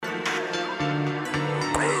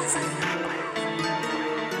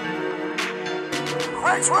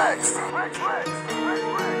REXX.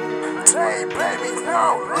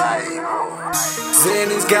 TayBaby-NoLabel.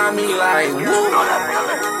 Zenny's got me like woo.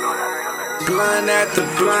 Blunt at the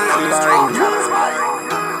blunt like woo.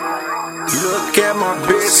 Look at my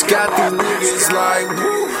bitch, got these niggas like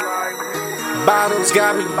woo. Bottles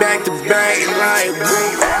got me back to back like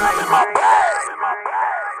woo.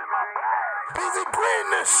 Beezy bring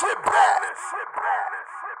this shit back.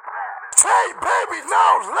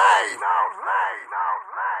 TayBaby-NoLabel.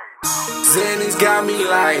 Zenny's got me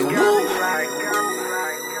like woo.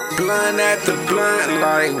 Blunt at the blunt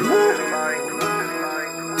like woo.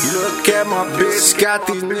 Look at my bitch, got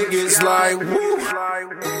these niggas like woo.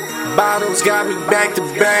 Bottles got me back to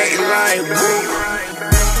back like woo.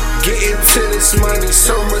 Getting to this money,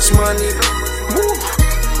 so much money. Woo.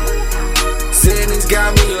 Zenny's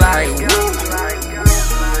got me like woo.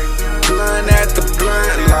 Blunt at the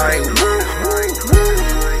blunt like woo.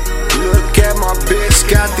 Look at my bitch,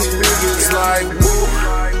 got these niggas like woo.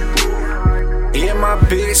 In my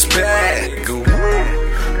bitch bag, go woo.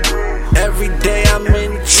 Every day I'm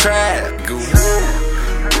in the trap, go woo.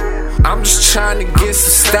 I'm just trying to get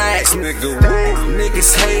some stacks, nigga woo.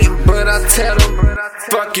 Niggas hating, but I tell them,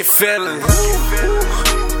 fuck your feelings.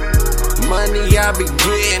 Money I be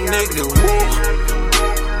getting, nigga woo.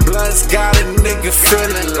 Blunts got a nigga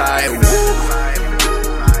feeling like woo.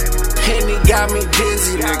 Henny got me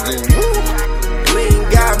dizzy, nigga woo. Lean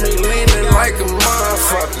got me leaning like a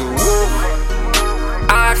motherfucker woo.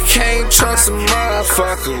 I can't trust a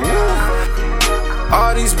motherfucker woo.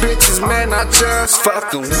 All these bitches, man, I just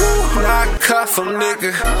fuckin' woo. Not cuff 'em,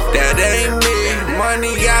 nigga, that ain't me.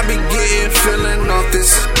 Money I be getting, feeling off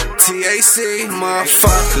this TAC,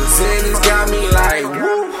 motherfuckers. Zenny's got me like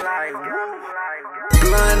woo.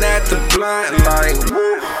 Blunt at the blunt like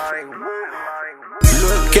woo.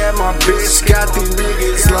 Look at my bitch, got these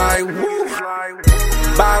niggas like woo.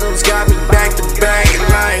 Bottles got me back to back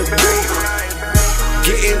like woo.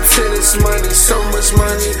 Getting to this money, so much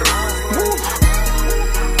money. Woo.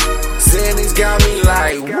 Zenny's got me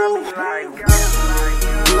like woo.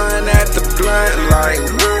 Blunt at the blunt like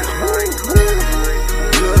woo.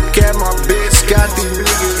 Look at my bitch, got these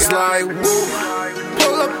niggas like woo.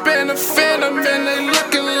 Pull up in a phantom and they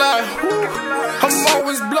looking like woo. I'm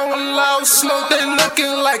always blowing loud smoke, they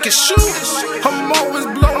looking like a shoe. I'm always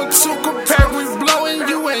blowing two compared, we blowing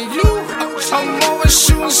you and you. I'm always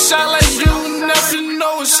shooting shot like you, nothing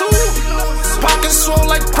know it's who. Pockets swole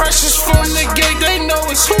like precious from the gate, they know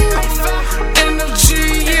it's who.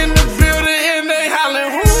 Energy in the building and they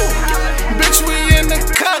hollering who. Bitch, we in the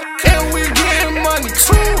cut and we getting money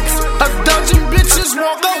too. A dozen bitches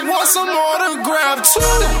walk up, want some autograph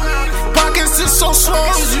too. Pockets is so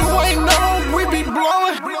swole, you ain't know we be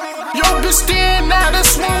blowing. Yo, bitch, stand out,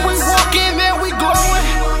 that's when we walk in and we glowing.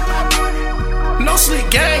 No sleep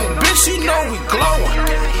gang, bitch, you know we glowing.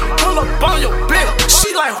 Pull up on your bitch,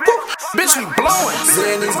 she like whoo, bitch, we blowing.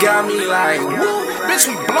 Zenny's got me like woo. Bitch,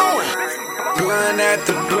 we blowing. Blunt at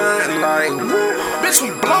the blunt like woo. Bitch, we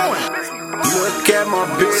blowing. Look at my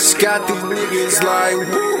bitch, got these niggas like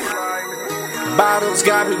woo. Bottles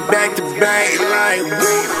got me back to back like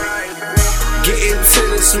woo. Getting to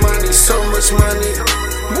this money, so much money.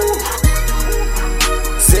 Woo.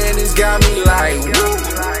 Zenny's got me like woo.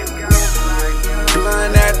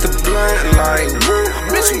 Blunt at the blunt like woo.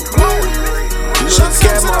 Bitch, we blowing. Look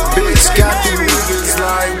at my bitch, got these niggas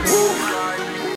like woo.